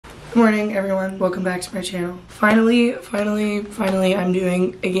Good morning, everyone. Welcome back to my channel. Finally, I'm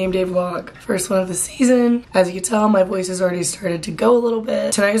doing a game day vlog. First one of the season. As you can tell, my voice has already started to go a little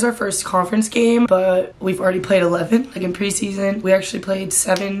bit. Tonight is our first conference game, but we've already played 11, like in preseason. We actually played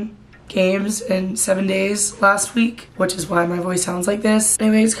 7 games in 7 days last week, which is why my voice sounds like this.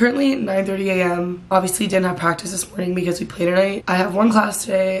 Anyway, it's currently 9:30 a.m. Obviously didn't have practice this morning because we played tonight. I have one class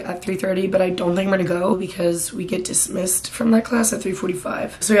today at 3:30, but I don't think I'm gonna go because we get dismissed from that class at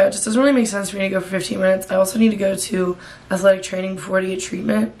 3:45. So yeah, it just doesn't really make sense for me to go for 15 minutes. I also need to go to athletic training before to get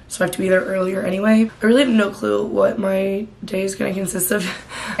treatment, so I have to be there earlier anyway. I really have no clue what my day is gonna consist of.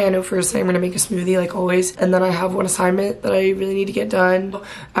 I know first thing I'm gonna make a smoothie like always, and then I have one assignment that I really need to get done.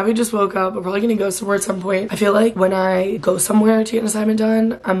 I just woke up. I'm probably gonna go somewhere at some point. I feel like when I go somewhere to get an assignment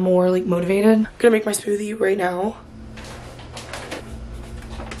done, I'm more like motivated. I'm gonna make my smoothie right now.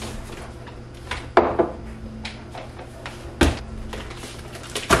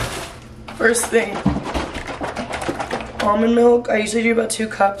 First thing, almond milk. I usually do about 2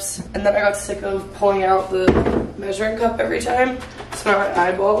 cups, and then I got sick of pulling out the measuring cup every time, so now I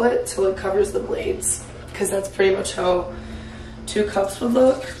eyeball it till it covers the blades, because that's pretty much how 2 cups would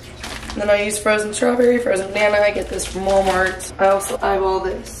look. And then I use frozen strawberry, frozen banana. I get this from Walmart. I also eyeball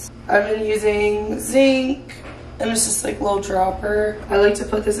this. I've been using zinc, and it's just like a little dropper. I like to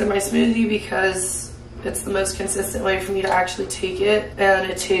put this in my smoothie because it's the most consistent way for me to actually take it, and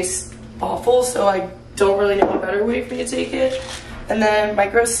it tastes awful, so I don't really know a better way for me to take it. And then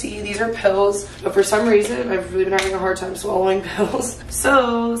Micro C, these are pills, but for some reason I've really been having a hard time swallowing pills.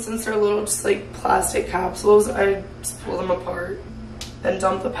 So since they're little just like plastic capsules, I just pull them apart and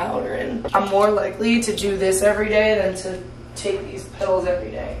dump the powder in. I'm more likely to do this every day than to take these pills every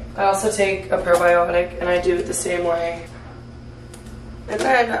day. I also take a probiotic, and I do it the same way. And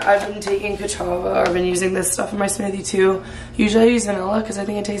then I've been taking Kachava. I've been using this stuff in my smoothie too. Usually I use vanilla because I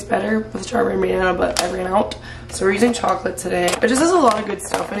think it tastes better with strawberry and banana, but I ran out. So we're using chocolate today. It just has a lot of good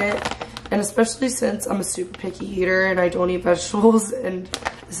stuff in it. And especially since I'm a super picky eater and I don't eat vegetables, and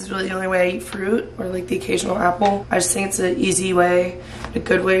this is really the only way I eat fruit, or like the occasional apple. I just think it's an easy way, a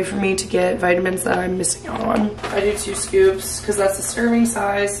good way for me to get vitamins that I'm missing out on. I do 2 scoops because that's the serving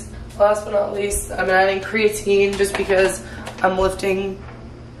size. Last but not least, I'm adding creatine just because I'm lifting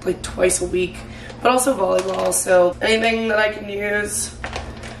like twice a week, but also volleyball. So anything that I can use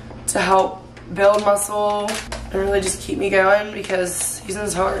to help build muscle and really just keep me going, because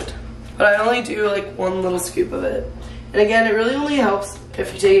season's hard. But I only do like 1 little scoop of it. And again, it really only helps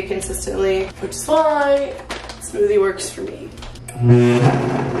if you take it consistently, which is why smoothie works for me.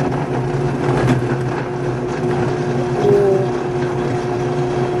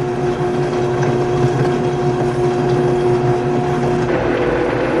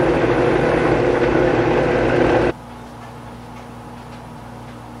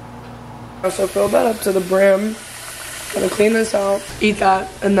 Also fill that up to the brim. Gonna clean this out, eat that,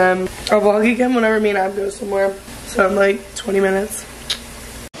 and then I'll vlog again whenever me and Ab go somewhere. So in like 20 minutes.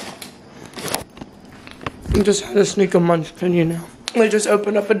 I just had to sneak a munch in, you know. They just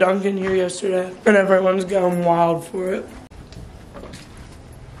opened up a Dunkin' here yesterday, and everyone's going wild for it.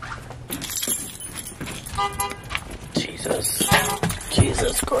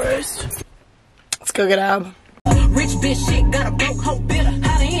 Jesus Christ. Let's go get Ab. Rich bitch shit got a broke hoe bitter.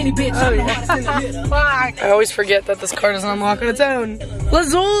 How to any bitch? Oh yeah. I always forget that this car doesn't unlock on its own.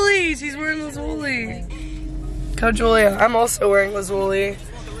 Lazuli! She's wearing Lazuli. Go Julia. I'm also wearing Lazuli.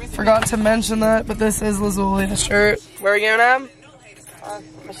 Forgot to mention that, but this is Lazuli, the shirt. Where are you going, Ab?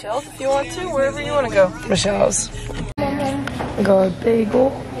 Michelle's, if you want to, wherever you want to go. Michelle's. I got a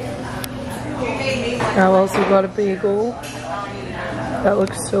bagel. I also got a bagel. That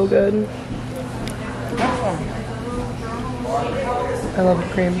looks so good. I love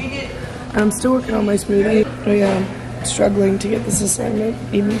the cream. I'm still working on my smoothie. But yeah, I'm struggling to get this assignment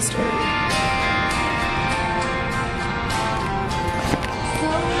even started.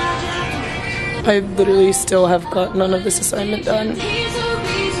 I literally still have got none of this assignment done.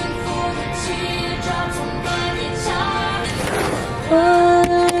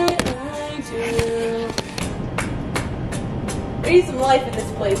 Breathe some life in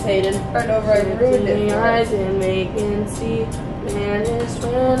this place, Hayden. Turn over and ruined it. Eyes and make and see. Vanished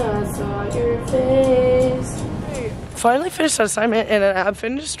when I saw your face. Finally finished that assignment, and then I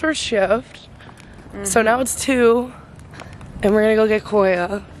finished her shift. So now it's 2, and we're gonna go get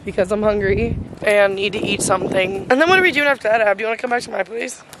Koya because I'm hungry and need to eat something. And then what are we doing after that, Ab? Do you want to come back to my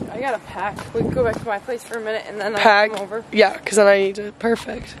place? I gotta pack. We can go back to my place for a minute and then I'll come over. Yeah, because then I need to.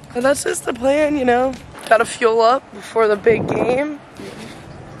 Perfect. And that's just the plan, you know. Gotta fuel up before the big game.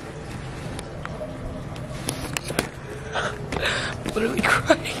 Literally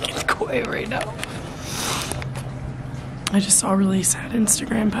crying. It's away right now. I just saw a really sad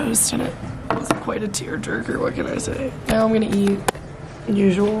Instagram post and it was quite a tearjerker, what can I say? Now I'm gonna eat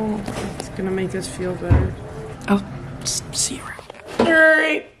usual. It's gonna make us feel better. I'll see you around.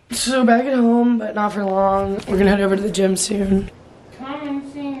 Alright, so back at home, but not for long. We're gonna head over to the gym soon. Come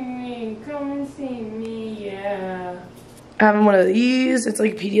and see me, yeah. Having one of these. It's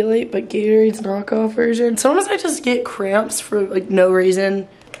like Pedialyte, but Gatorade's knockoff version. Sometimes I just get cramps for like no reason.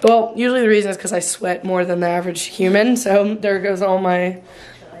 Well, usually the reason is because I sweat more than the average human, so there goes all my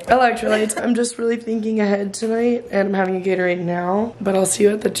electrolytes. I'm just really thinking ahead tonight, and I'm having a Gatorade now, but I'll see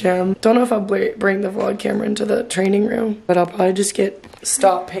you at the gym. Don't know if I'll bring the vlog camera into the training room, but I'll probably just get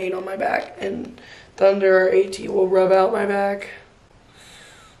stop pain on my back, and Thunder or AT will rub out my back.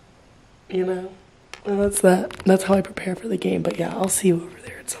 You know, and that's that. That's how I prepare for the game, but yeah, I'll see you over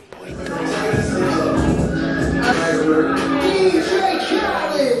there at some point.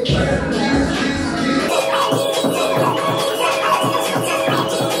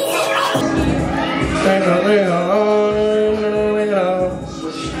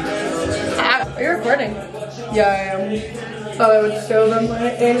 Are you recording? Yeah, I am. Thought I would show them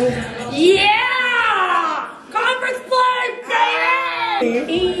my annual. Yeah! Conference play,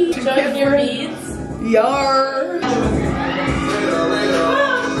 baby! Showing your beads? Yar!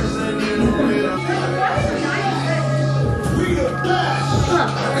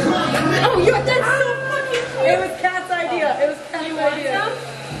 Oh, that's so fucking. It was Kat's idea. It was Kat's idea.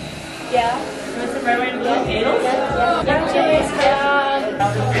 Yeah.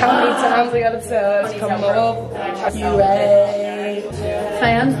 How many times we gotta tell us come up? You ready?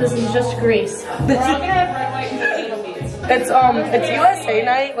 Fans, this is just Greece. It's USA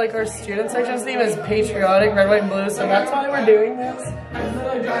night, like our student section's theme is patriotic, red, white, and blue, so that's why we're doing this.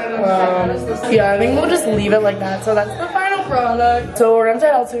 Yeah, I think we'll just leave it like that, so that's the final product. So we're gonna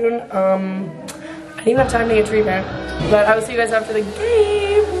head out soon. I didn't even have time to get treatment, but I will see you guys after the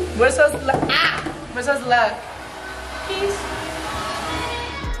game. Wish us luck. Wish us luck. Peace.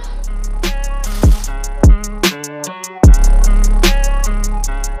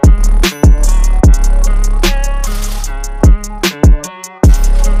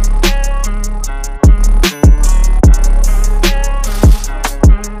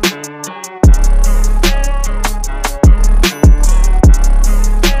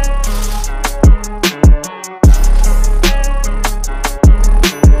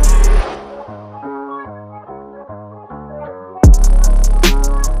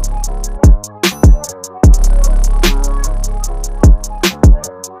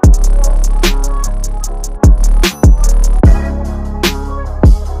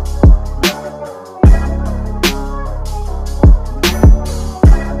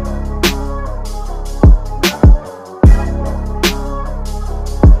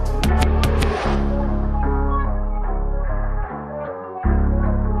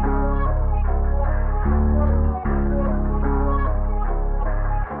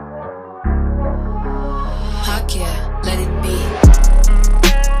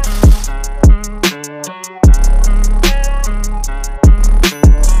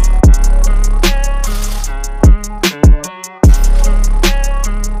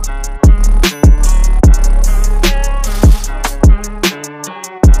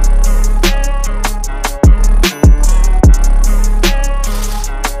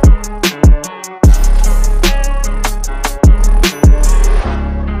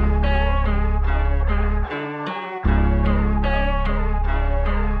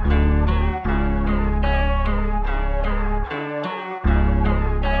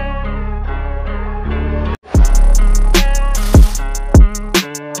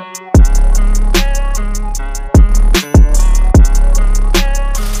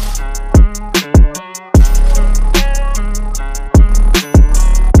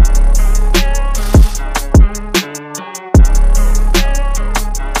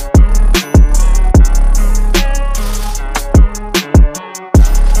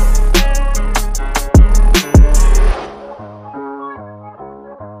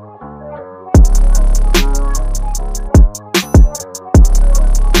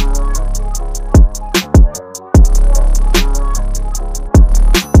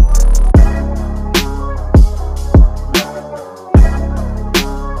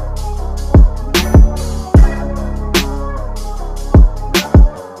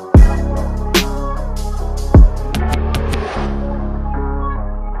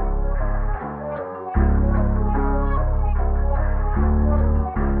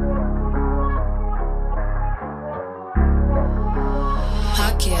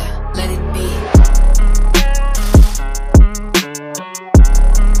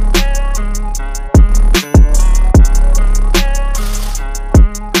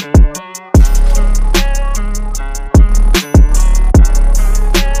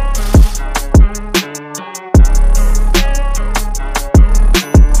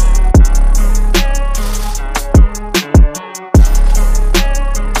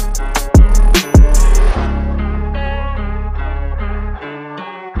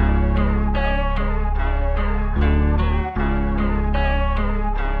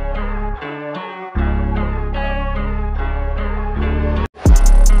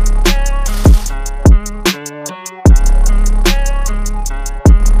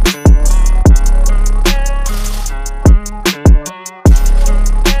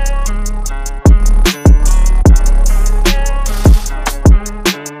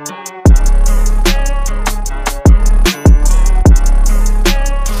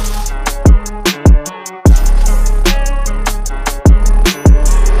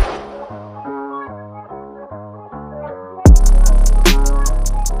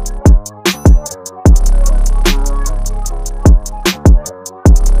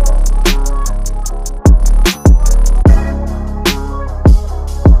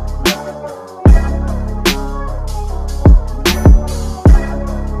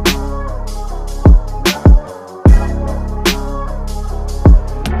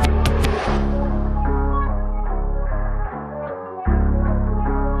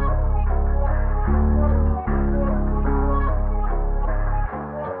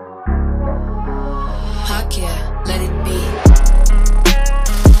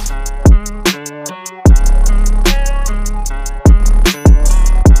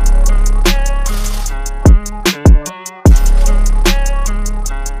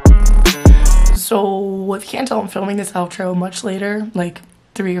 can't tell I'm filming this outro much later, like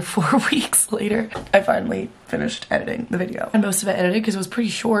 3 or 4 weeks later. I finally finished editing the video. And most of it edited because it was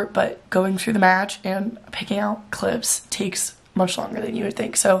pretty short, but going through the match and picking out clips takes much longer than you would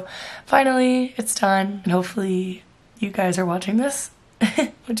think. So finally it's done, and hopefully you guys are watching this,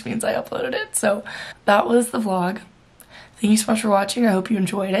 which means I uploaded it. So that was the vlog. Thank you so much for watching. I hope you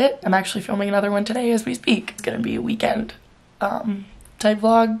enjoyed it. I'm actually filming another one today as we speak. It's gonna be a weekend type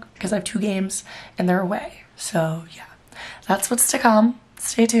vlog because I have 2 games and they're away. So yeah, that's what's to come.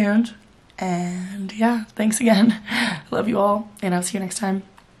 Stay tuned. And yeah, thanks again. I love you all, and I'll see you next time.